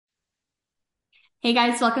Hey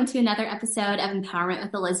guys, welcome to another episode of Empowerment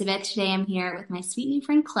with Elizabeth. Today I'm here with my sweet new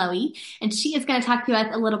friend Chloe, and she is going to talk to us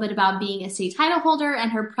a little bit about being a state title holder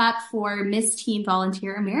and her prep for Miss Teen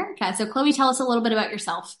Volunteer America. So Chloe, tell us a little bit about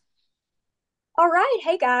yourself. All right.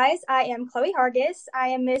 Hey guys, I am Chloe Hargis. I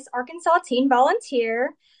am Miss Arkansas Teen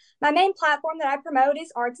Volunteer. My main platform that I promote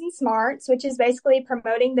is Arts and Smarts, which is basically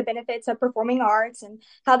promoting the benefits of performing arts and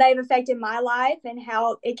how they've affected my life and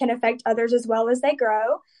how it can affect others as well as they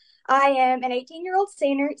grow. I am an 18-year-old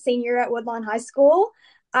senior at Woodlawn High School.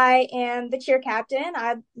 I am the cheer captain.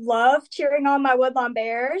 I love cheering on my Woodlawn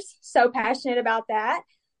Bears, so passionate about that.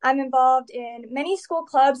 I'm involved in many school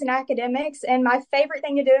clubs and academics, and my favorite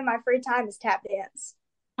thing to do in my free time is tap dance.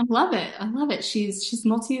 I love it. I love it. She's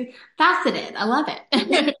multifaceted. I love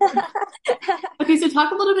it. Okay, so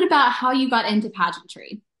talk a little bit about how you got into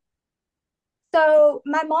pageantry. So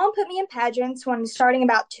my mom put me in pageants when starting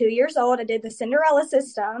about 2 years old. I did the Cinderella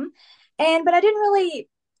system, but I didn't really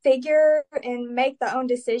figure and make the own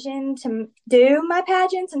decision to do my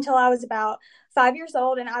pageants until I was about 5 years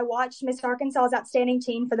old, and I watched Miss Arkansas's Outstanding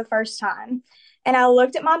Teen for the first time. And I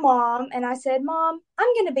looked at my mom and I said, "Mom,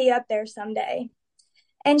 I'm going to be up there someday."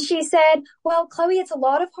 And she said, "Well, Chloe, it's a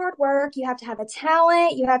lot of hard work. You have to have a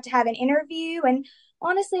talent, you have to have an interview. And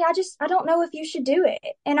honestly, I don't know if you should do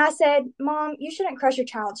it." And I said, "Mom, you shouldn't crush your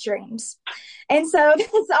child's dreams." And so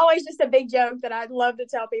that's always just a big joke that I love to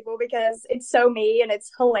tell people because it's so me and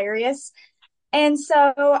it's hilarious. And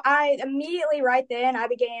so I immediately, right then, I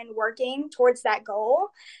began working towards that goal.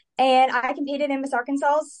 And I competed in Miss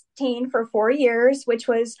Arkansas's teen for 4 years, which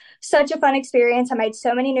was such a fun experience. I made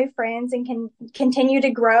so many new friends and can continue to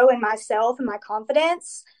grow in myself and my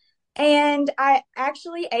confidence. And I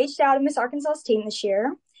actually aged out of Miss Arkansas's teen this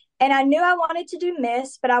year. And I knew I wanted to do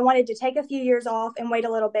Miss, but I wanted to take a few years off and wait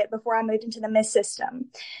a little bit before I moved into the Miss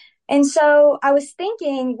system. And so I was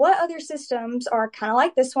thinking, what other systems are kind of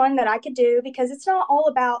like this one that I could do? Because it's not all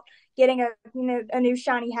about getting a new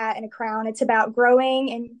shiny hat and a crown. It's about growing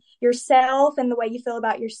in yourself and the way you feel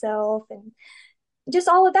about yourself and just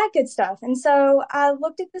all of that good stuff. And so I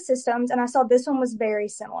looked at the systems and I saw this one was very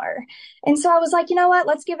similar. And so I was like, you know what?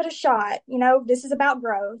 Let's give it a shot. This is about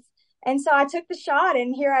growth. And so I took the shot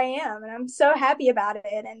and here I am. And I'm so happy about it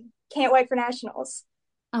and can't wait for nationals.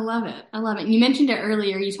 I love it. I love it. You mentioned it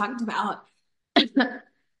earlier. You talked about, excuse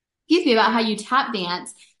me, about how you tap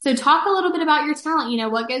dance. So talk a little bit about your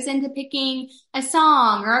talent. What goes into picking a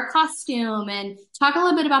song or a costume, and talk a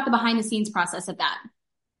little bit about the behind the scenes process of that.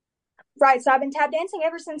 Right. So I've been tap dancing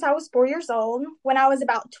ever since I was 4 years old. When I was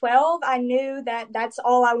about 12, I knew that that's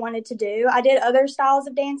all I wanted to do. I did other styles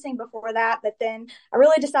of dancing before that, but then I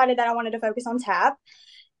really decided that I wanted to focus on tap.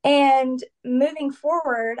 And moving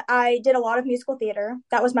forward, I did a lot of musical theater.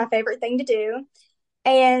 That was my favorite thing to do.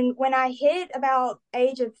 And when I hit about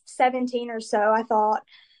age of 17 or so, I thought,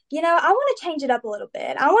 I want to change it up a little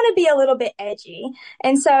bit. I want to be a little bit edgy.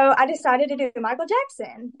 And so I decided to do Michael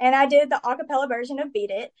Jackson and I did the a cappella version of Beat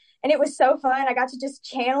It. And it was so fun. I got to just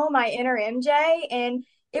channel my inner MJ, and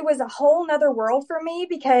it was a whole nother world for me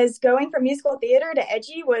because going from musical theater to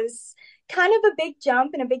edgy was kind of a big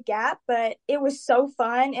jump and a big gap, but it was so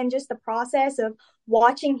fun. And just the process of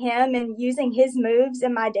watching him and using his moves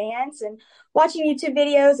in my dance and watching YouTube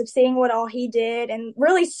videos of seeing what all he did and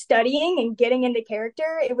really studying and getting into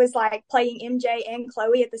character. It was like playing MJ and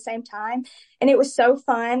Chloe at the same time. And it was so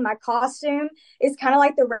fun. My costume is kind of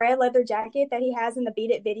like the red leather jacket that he has in the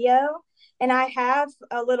Beat It video. And I have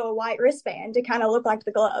a little white wristband to kind of look like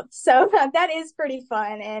the glove. So that is pretty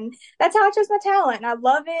fun. And that's how I chose my talent. And I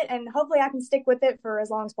love it. And hopefully I can stick with it for as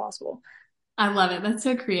long as possible. I love it. That's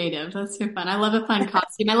so creative. That's so fun. I love a fun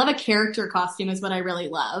costume. I love a character costume is what I really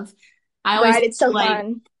love. I always Right. It's do so like,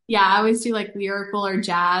 fun. yeah, I always do like lyrical or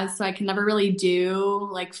jazz, so I can never really do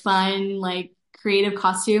like fun, like creative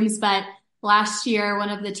costumes. But last year, one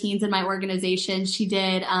of the teens in my organization, she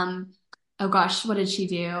did, oh gosh, what did she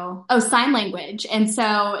do? Oh, sign language. And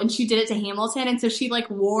she did it to Hamilton. And so she like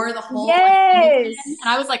wore the whole like Hamilton. And Yes.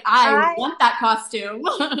 I was like, I I want that costume.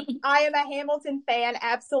 I am a Hamilton fan,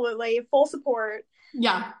 absolutely. Full support.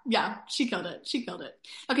 Yeah, yeah, she killed it. She killed it.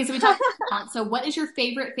 Okay, so we talked about talent. So what is your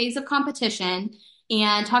favorite phase of competition?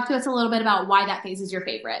 And talk to us a little bit about why that phase is your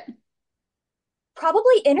favorite.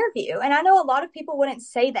 Probably interview. And I know a lot of people wouldn't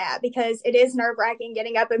say that because it is nerve wracking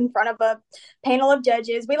getting up in front of a panel of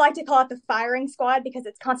judges. We like to call it the firing squad because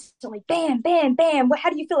it's constantly bam, bam, bam. How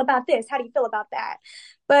do you feel about this? How do you feel about that?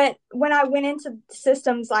 But when I went into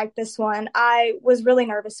systems like this one, I was really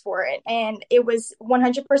nervous for it. And it was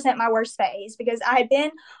 100% my worst phase because I had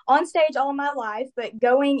been on stage all of my life, but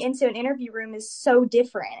going into an interview room is so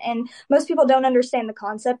different. And most people don't understand the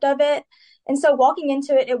concept of it. And so walking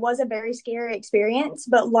into it, it was a very scary experience,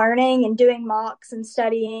 but learning and doing mocks and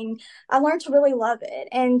studying, I learned to really love it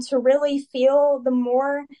and to really feel the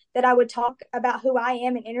more that I would talk about who I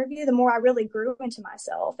am in interview, the more I really grew into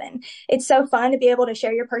myself. And it's so fun to be able to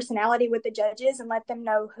share your personality with the judges and let them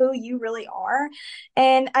know who you really are.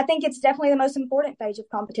 And I think it's definitely the most important phase of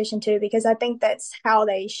competition too, because I think that's how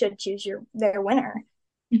they should choose their winner.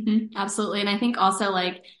 Absolutely. And I think also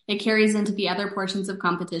like it carries into the other portions of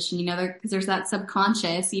competition, because there's that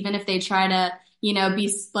subconscious, even if they try to,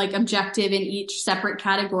 be like objective in each separate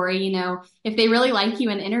category, if they really like you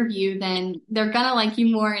in interview, then they're gonna like you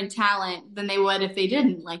more in talent than they would if they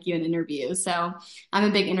didn't like you in interview. So I'm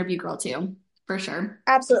a big interview girl too, for sure.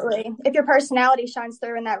 Absolutely. If your personality shines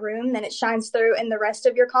through in that room, then it shines through in the rest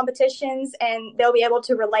of your competitions, and they'll be able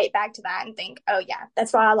to relate back to that and think, oh, yeah,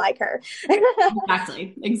 that's why I like her.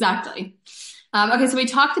 Exactly. Exactly. Okay, so we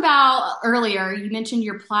talked about earlier, you mentioned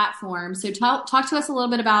your platform. So talk to us a little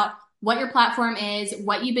bit about what your platform is,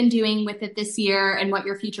 what you've been doing with it this year, and what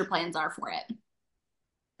your future plans are for it.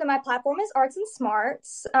 So my platform is Arts and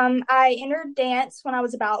Smarts. I entered dance when I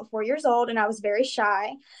was about 4 years old, and I was very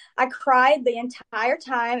shy. I cried the entire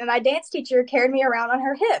time, and my dance teacher carried me around on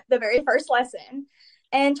her hip the very first lesson.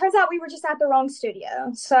 And turns out we were just at the wrong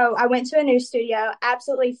studio. So I went to a new studio,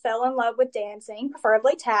 absolutely fell in love with dancing,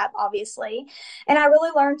 preferably tap, obviously. And I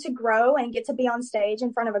really learned to grow and get to be on stage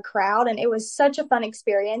in front of a crowd. And it was such a fun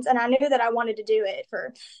experience. And I knew that I wanted to do it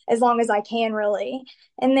for as long as I can, really.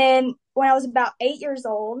 And then when I was about 8 years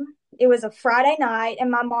old, it was a Friday night,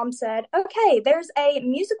 and my mom said, okay, there's a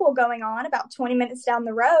musical going on about 20 minutes down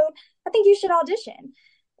the road. I think you should audition.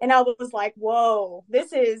 And I was like, whoa,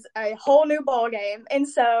 this is a whole new ball game. And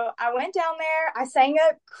so I went down there. I sang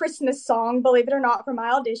a Christmas song, believe it or not, for my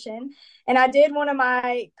audition. And I did one of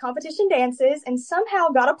my competition dances and somehow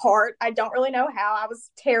got a part. I don't really know how. I was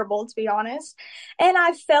terrible, to be honest. And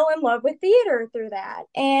I fell in love with theater through that.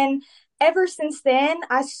 And ever since then,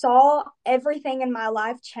 I saw everything in my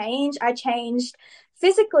life change. I changed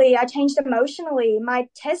physically, I changed emotionally. My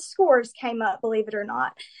test scores came up, believe it or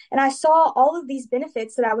not. And I saw all of these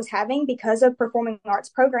benefits that I was having because of performing arts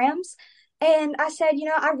programs. And I said,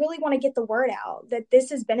 I really want to get the word out that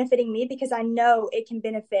this is benefiting me because I know it can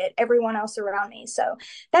benefit everyone else around me. So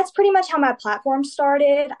that's pretty much how my platform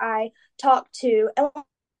started. I talked to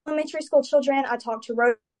elementary school children, I talked to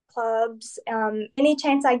Rotary clubs. Any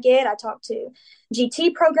chance I get, I talk to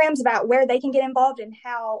GT programs about where they can get involved and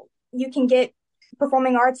how you can get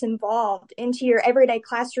performing arts involved into your everyday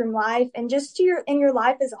classroom life and just to your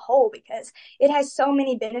life as a whole, because it has so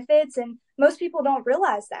many benefits and most people don't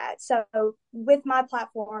realize that. So with my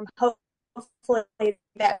platform, hopefully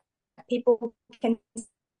that people can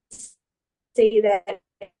see that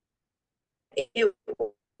it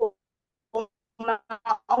will not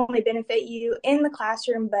only benefit you in the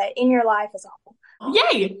classroom but in your life as a whole.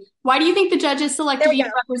 Yay! Why do you think the judges There selected we you go.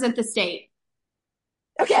 to represent the state?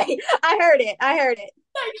 Okay, I heard it.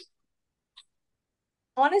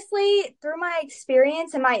 Honestly, through my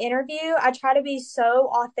experience and my interview, I try to be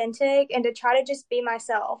so authentic and to try to just be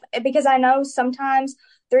myself because I know sometimes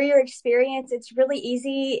through your experience, it's really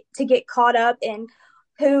easy to get caught up in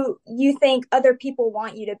who you think other people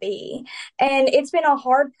want you to be. And it's been a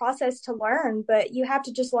hard process to learn, but you have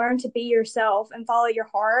to just learn to be yourself and follow your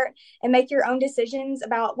heart and make your own decisions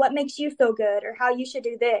about what makes you feel good or how you should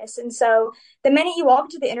do this. And so the minute you walk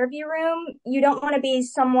to the interview room, you don't want to be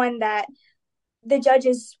someone that the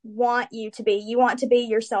judges want you to be. You want to be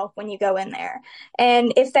yourself when you go in there.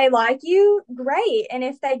 And if they like you, great. And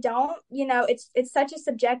if they don't, it's such a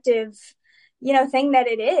subjective, thing that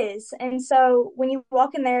it is. And so when you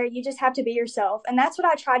walk in there, you just have to be yourself. And that's what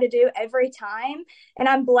I try to do every time. And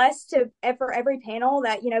I'm blessed to for every panel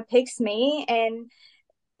that, picks me. And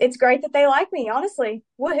it's great that they like me, honestly.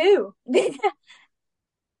 Woohoo.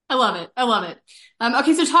 I love it. I love it.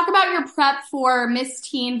 Okay, so talk about your prep for Miss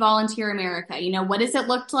Teen Volunteer America. What does it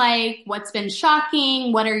look like? What's been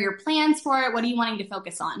shocking? What are your plans for it? What are you wanting to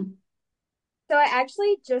focus on? So I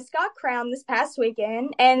actually just got crowned this past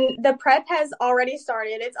weekend and the prep has already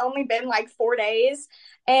started. It's only been like 4 days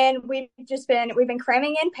and we've been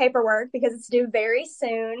cramming in paperwork because it's due very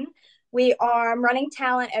soon. We are running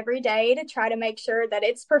talent every day to try to make sure that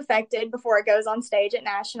it's perfected before it goes on stage at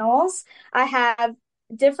nationals. I have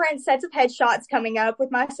different sets of headshots coming up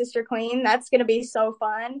with my sister queen. That's going to be so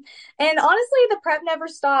fun. And honestly, the prep never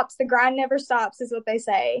stops. The grind never stops is what they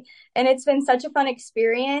say. And it's been such a fun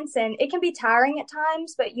experience and it can be tiring at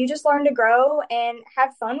times, but you just learn to grow and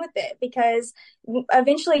have fun with it because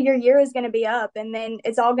eventually your year is going to be up and then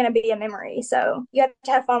it's all going to be a memory. So you have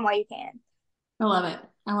to have fun while you can. I love it.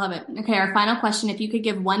 I love it. Okay, our final question. If you could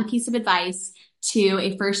give one piece of advice to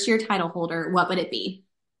a first year title holder, what would it be?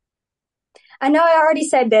 I know I already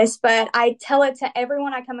said this, but I tell it to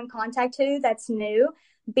everyone I come in contact to that's new.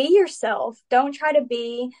 Be yourself. Don't try to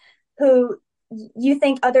be who you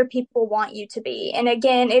think other people want you to be. And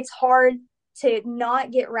again, it's hard to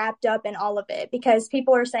not get wrapped up in all of it because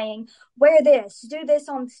people are saying, wear this, do this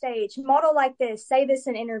on stage, model like this, say this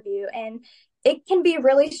in interview. And it can be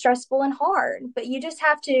really stressful and hard, but you just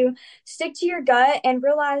have to stick to your gut and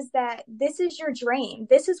realize that this is your dream.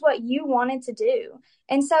 This is what you wanted to do.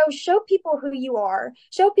 And so show people who you are,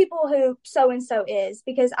 show people who so and so is,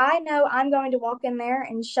 because I know I'm going to walk in there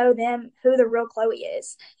and show them who the real Chloe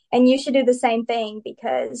is. And you should do the same thing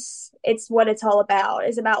because it's what it's all about.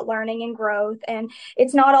 It's about learning and growth. And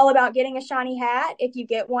it's not all about getting a shiny hat. If you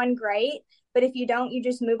get one, great. But if you don't, you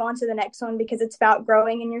just move on to the next one because it's about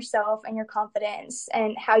growing in yourself and your confidence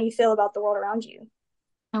and how you feel about the world around you.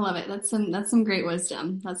 I love it. That's some great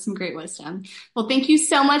wisdom. That's some great wisdom. Well, thank you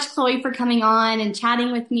so much, Chloe, for coming on and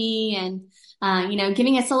chatting with me and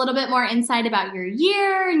giving us a little bit more insight about your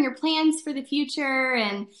year and your plans for the future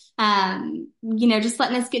and just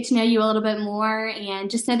letting us get to know you a little bit more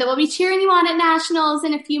and just know that we'll be cheering you on at nationals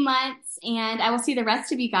in a few months and I will see the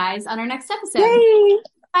rest of you guys on our next episode. Yay!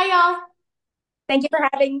 Bye, y'all. Thank you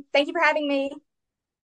for having me.